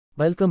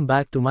Welcome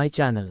back to my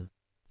channel.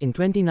 In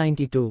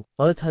 2092,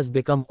 Earth has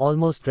become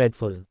almost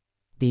dreadful.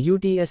 The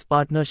UTS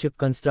Partnership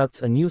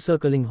constructs a new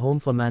circling home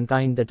for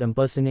mankind that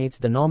impersonates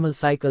the normal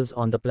cycles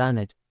on the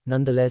planet.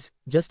 Nonetheless,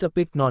 just a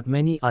pick, not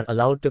many are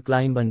allowed to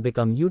climb and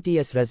become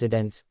UTS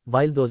residents,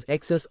 while those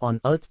excess on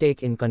Earth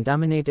take in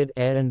contaminated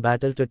air and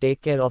battle to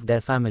take care of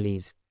their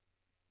families.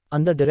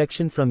 Under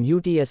direction from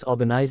UTS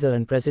organizer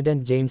and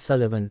President James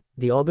Sullivan,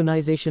 the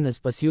organization is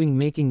pursuing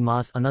making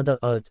Mars another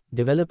Earth,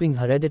 developing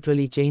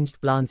hereditarily changed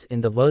plants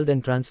in the world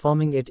and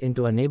transforming it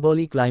into a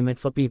neighborly climate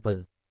for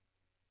people.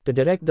 To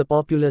direct the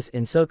populace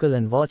in circle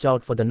and watch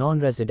out for the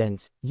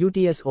non-residents,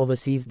 UTS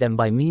oversees them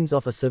by means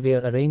of a severe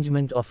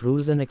arrangement of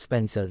rules and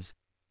expenses.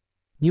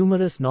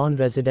 Numerous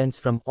non-residents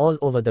from all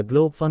over the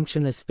globe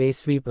function as space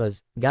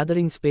sweepers,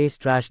 gathering space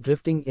trash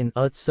drifting in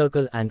Earth's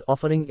circle and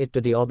offering it to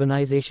the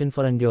organization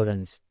for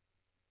endurance.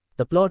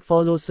 The plot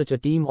follows such a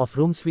team of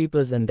room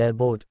sweepers and their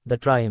boat, the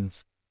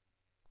Triumph.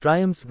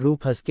 Triumph's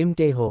group has Kim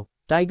Tae-ho,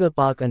 Tiger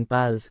Park and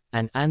pals,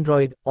 and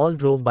android, all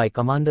drove by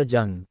Commander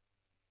Jang.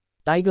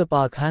 Tiger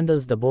Park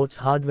handles the boat's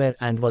hardware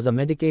and was a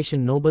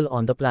medication noble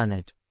on the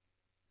planet.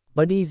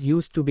 Buddies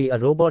used to be a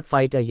robot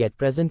fighter, yet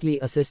presently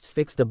assists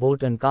fix the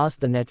boat and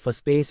cast the net for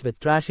space with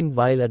trashing,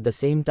 while at the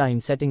same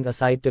time setting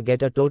aside to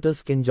get a total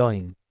skin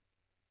join.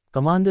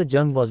 Commander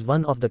Jang was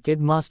one of the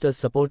Kid Masters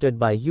supported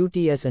by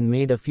UTS and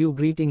made a few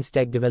greetings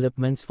tech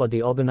developments for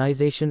the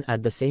organization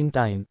at the same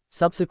time.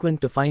 Subsequent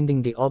to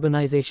finding the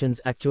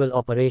organization's actual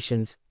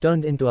operations,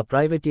 turned into a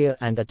privateer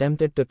and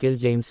attempted to kill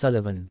James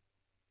Sullivan.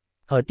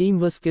 Her team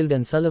was killed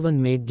and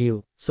Sullivan made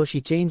due, so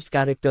she changed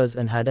characters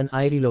and had an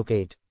eye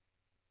relocate.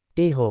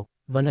 Tae-ho,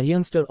 one a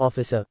youngster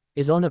officer,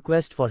 is on a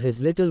quest for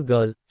his little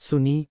girl,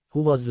 Suni,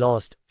 who was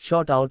lost,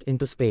 shot out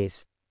into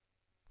space.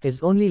 His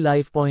only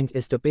life point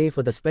is to pay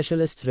for the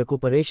specialist's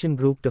recuperation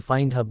group to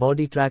find her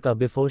body tracker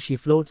before she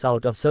floats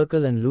out of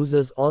circle and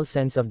loses all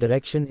sense of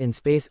direction in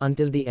space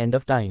until the end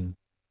of time.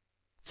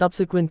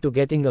 Subsequent to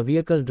getting a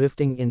vehicle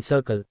drifting in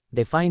circle,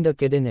 they find a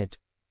kid in it.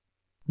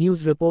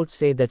 News reports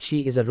say that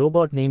she is a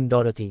robot named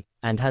Dorothy,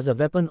 and has a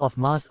weapon of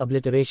mass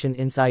obliteration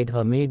inside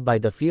her made by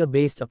the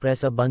fear-based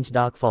oppressor bunch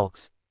Dark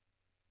Fox.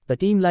 The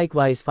team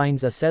likewise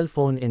finds a cell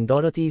phone in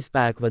Dorothy's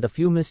pack with a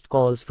few missed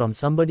calls from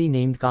somebody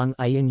named Kang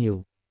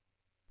Hyeon-u.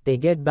 They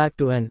get back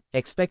to N,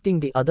 expecting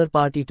the other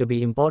party to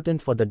be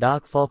important for the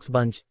Dark Fox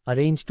bunch,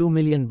 arrange $2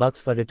 million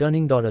for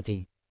returning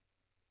Dorothy.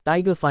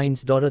 Tiger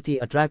finds Dorothy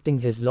attracting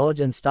his lodge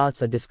and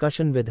starts a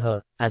discussion with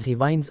her, as he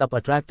winds up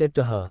attracted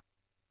to her.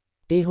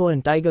 Tae-ho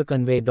and Tiger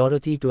convey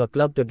Dorothy to a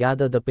club to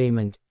gather the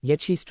payment,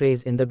 yet she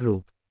strays in the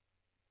group.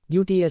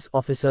 UTS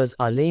officers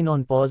are lain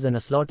on pause and a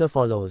slaughter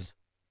follows.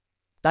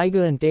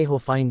 Tiger and Tae-ho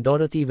find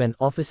Dorothy when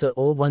Officer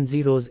 010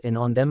 zeroes in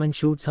on them and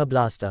shoots her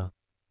blaster.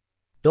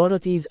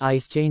 Dorothy's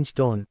eyes change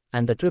tone,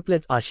 and the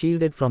triplet are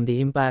shielded from the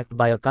impact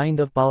by a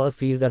kind of power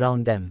field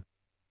around them.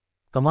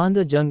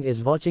 Commander Jang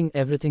is watching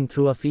everything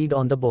through a feed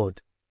on the boat.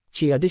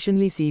 She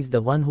additionally sees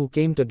the one who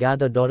came to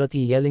gather Dorothy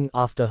yelling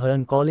after her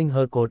and calling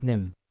her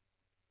Kot-Nim.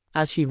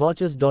 As she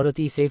watches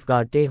Dorothy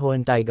safeguard Tae-ho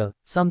and Tiger,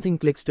 something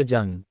clicks to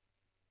Jang.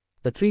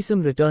 The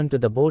threesome return to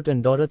the boat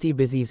and Dorothy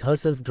busies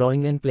herself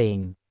drawing and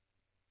playing.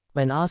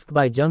 When asked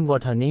by Jang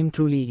what her name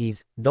truly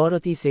is,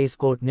 Dorothy says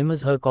Kot-Nim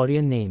is her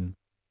Korean name.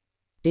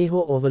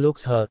 Tae-ho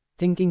overlooks her,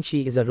 thinking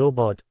she is a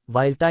robot,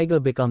 while Tiger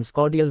becomes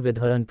cordial with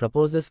her and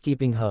proposes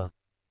keeping her.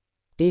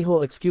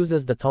 Tae-ho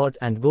excuses the thought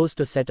and goes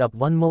to set up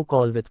one more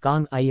call with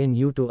Kang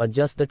Hyeon-u to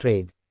adjust the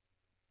trade.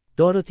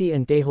 Dorothy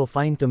and Tae-ho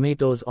find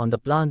tomatoes on the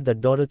plant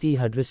that Dorothy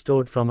had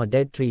restored from a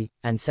dead tree,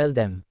 and sell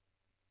them.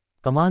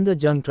 Commander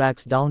Jang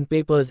tracks down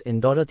papers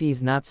in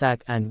Dorothy's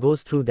knapsack and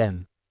goes through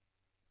them.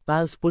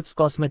 Pals puts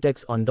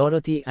cosmetics on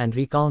Dorothy and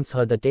recounts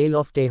her the tale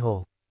of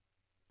Tae-ho.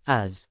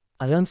 As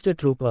a youngster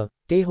trooper,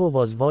 Tae-ho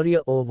was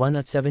Warrior 01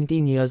 at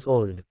 17 years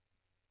old.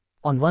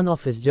 On one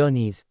of his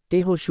journeys,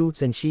 Tae-ho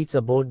shoots and sheets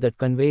a boat that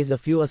conveys a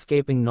few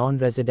escaping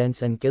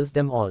non-residents and kills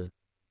them all.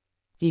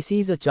 He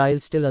sees a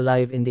child still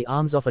alive in the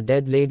arms of a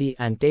dead lady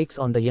and takes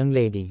on the young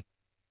lady.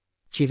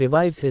 She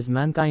revives his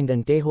mankind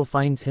and Tae-ho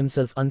finds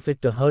himself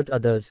unfit to hurt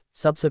others.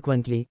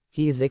 Subsequently,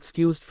 he is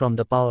excused from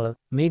the power,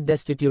 made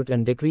destitute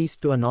and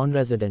decreased to a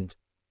non-resident.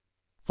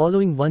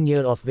 Following 1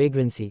 year of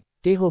vagrancy,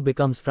 Tae-ho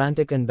becomes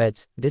frantic and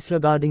bets,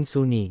 disregarding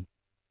Suni.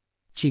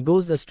 She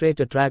goes astray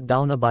to track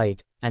down a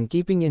bite, and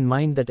keeping in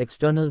mind that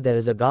external there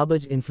is a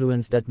garbage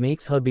influence that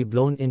makes her be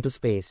blown into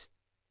space.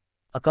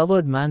 A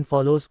covered man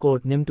follows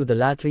Kot-Nim to the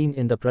latrine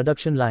in the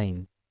production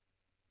line.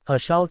 Her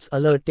shouts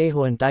alert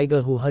Tae-ho and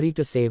Tiger, who hurry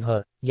to save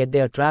her, yet they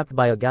are trapped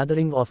by a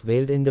gathering of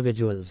veiled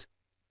individuals.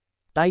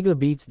 Tiger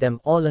beats them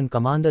all and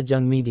Commander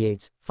Jang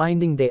mediates,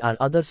 finding they are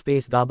other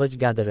space garbage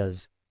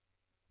gatherers.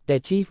 Their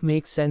chief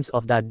makes sense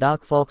of that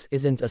Dark Fox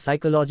isn't a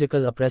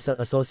psychological oppressor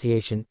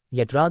association,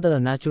 yet rather a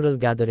natural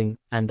gathering,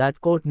 and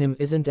that Kot-Nim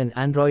isn't an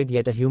android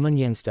yet a human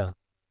youngster.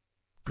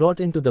 Brought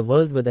into the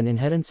world with an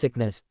inherent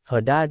sickness, her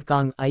dad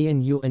Kang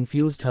Hyeon-u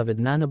infused her with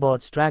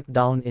nanobots tracked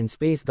down in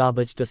space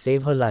garbage to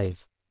save her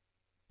life.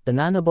 The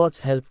nanobots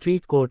help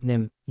treat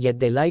Kot-Nim, yet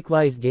they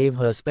likewise gave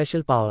her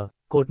special power,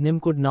 Kot-Nim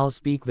could now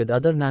speak with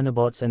other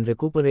nanobots and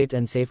recuperate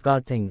and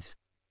safeguard things.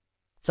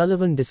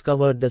 Sullivan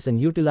discovered this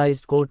and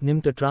utilized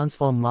Kot-Nim to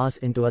transform Mars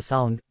into a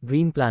sound,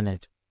 green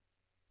planet.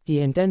 He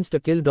intends to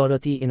kill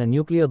Dorothy in a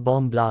nuclear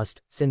bomb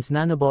blast, since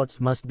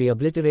nanobots must be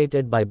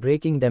obliterated by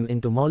breaking them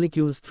into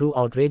molecules through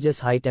outrageous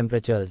high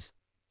temperatures.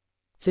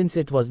 Since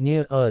it was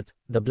near Earth,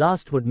 the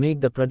blast would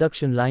make the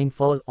production line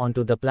fall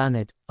onto the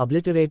planet,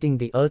 obliterating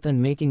the Earth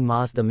and making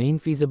Mars the main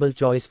feasible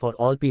choice for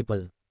all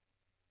people.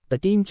 The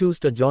team choose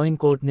to join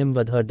Kot-Nim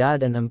with her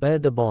dad and impair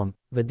the bomb,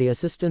 with the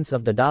assistance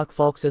of the Dark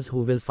Foxes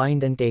who will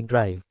find and take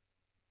drive.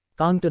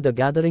 Kang to the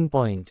gathering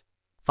point.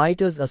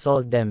 Fighters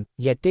assault them,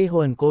 yet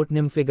Tae-ho and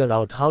Kot-Nim figure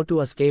out how to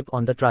escape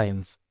on the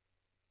Triumph.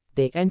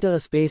 They enter a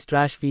space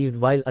trash field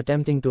while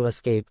attempting to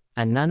escape,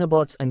 and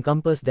nanobots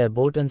encompass their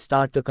boat and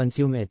start to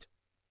consume it.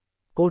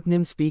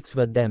 Kot-Nim speaks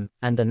with them,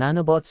 and the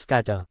nanobots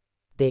scatter.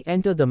 They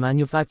enter the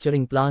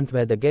manufacturing plant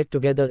where the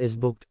get-together is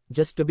booked,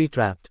 just to be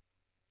trapped.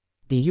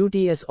 The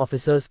UTS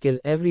officers kill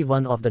every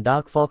one of the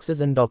Dark Foxes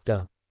and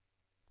Dr.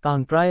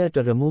 Kang prior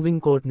to removing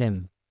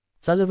Kot-Nim.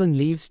 Sullivan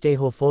leaves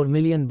Tae-ho $4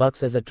 million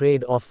as a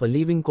trade-off for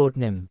leaving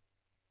Kot-Nim.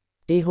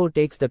 Tae-ho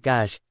takes the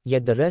cash,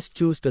 yet the rest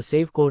choose to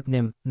save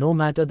Kot-Nim, no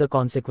matter the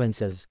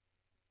consequences.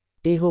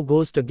 Tae-ho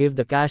goes to give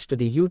the cash to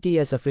the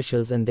UTS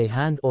officials and they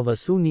hand over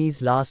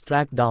Soo-Nee's last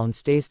track down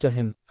stays to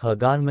him, her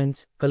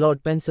garments,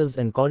 colored pencils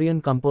and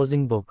Korean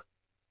composing book.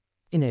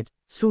 In it,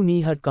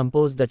 Soo-Nee had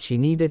composed that she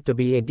needed to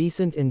be a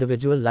decent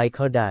individual like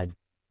her dad.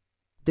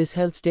 This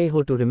helps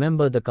Tae-ho to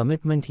remember the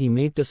commitment he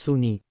made to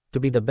Soo-Nee, to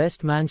be the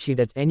best man she'd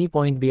at any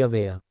point be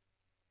aware.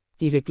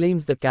 He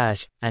reclaims the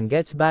cash, and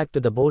gets back to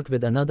the boat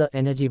with another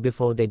energy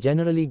before they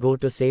generally go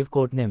to save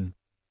Kot-Nim.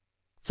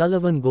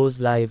 Sullivan goes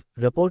live,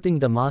 reporting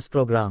the Mars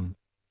program.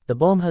 The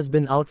bomb has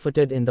been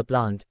outfitted in the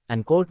plant,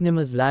 and Kot-Nim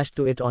is lashed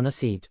to it on a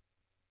seat.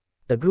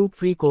 The group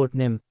free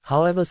Kot-Nim,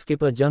 however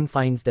Skipper Jang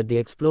finds that the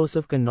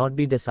explosive cannot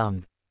be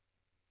disarmed.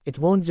 It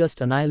won't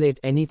just annihilate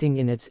anything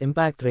in its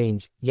impact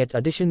range, yet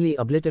additionally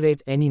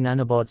obliterate any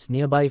nanobots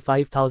nearby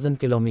 5,000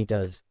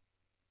 kilometers.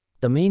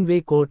 The main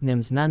way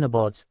Kot-Nim's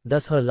nanobots,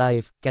 thus her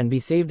life, can be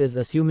saved is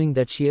assuming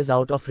that she is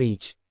out of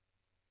reach.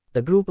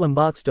 The group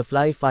embarks to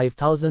fly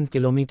 5,000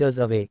 kilometers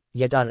away,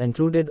 yet are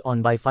intruded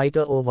on by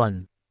Fighter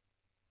 01.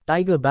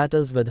 Tiger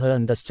battles with her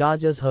and thus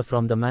charges her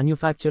from the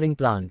manufacturing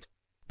plant.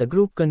 The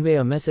group convey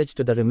a message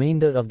to the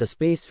remainder of the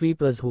space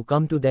sweepers who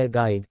come to their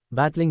guide,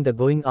 battling the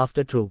going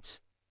after troops.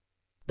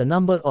 The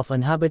number of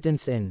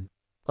inhabitants in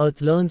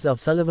Earth learns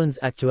of Sullivan's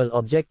actual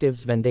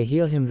objectives when they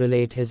hear him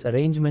relate his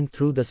arrangement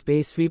through the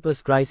Space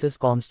Sweepers Crisis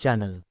Comms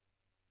channel.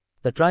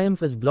 The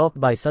Triumph is blocked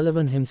by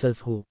Sullivan himself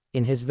who,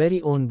 in his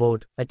very own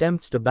boat,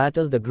 attempts to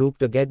battle the group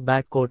to get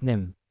back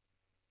Kot-Nim.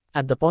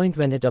 At the point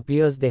when it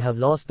appears they have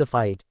lost the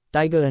fight,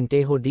 Tiger and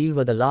Tae-ho deal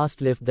with a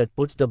last lift that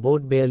puts the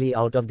boat barely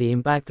out of the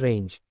impact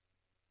range.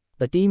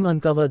 The team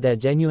uncover their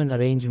genuine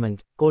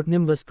arrangement.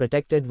 Kot-Nim was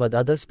protected with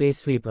other space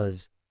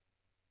sweepers.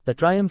 The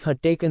Triumph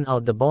had taken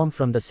out the bomb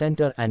from the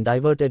center and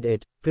diverted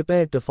it,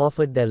 prepared to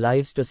forfeit their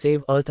lives to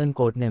save Earth and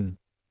Kot-Nim.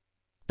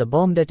 The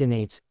bomb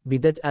detonates, be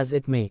that as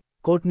it may,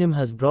 Kot-Nim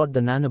has brought the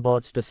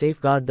nanobots to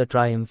safeguard the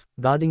Triumph,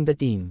 guarding the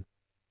team.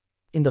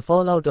 In the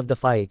fallout of the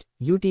fight,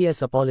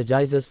 UTS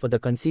apologizes for the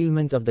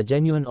concealment of the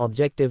genuine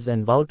objectives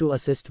and vow to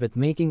assist with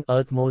making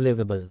Earth more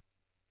livable.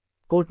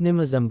 Kot-Nim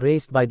is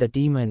embraced by the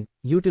team and,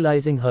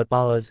 utilizing her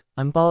powers,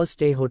 empowers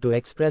Tae-ho to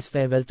express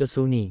farewell to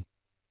Soo-Nee.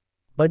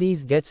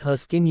 Buddies gets her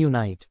skin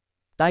unite.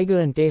 Tiger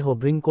and Tae-ho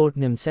bring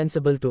Kot-Nim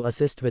sensible to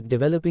assist with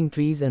developing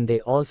trees and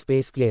they all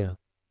space clear.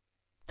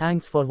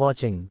 Thanks for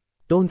watching.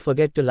 Don't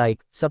forget to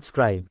like,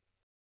 subscribe.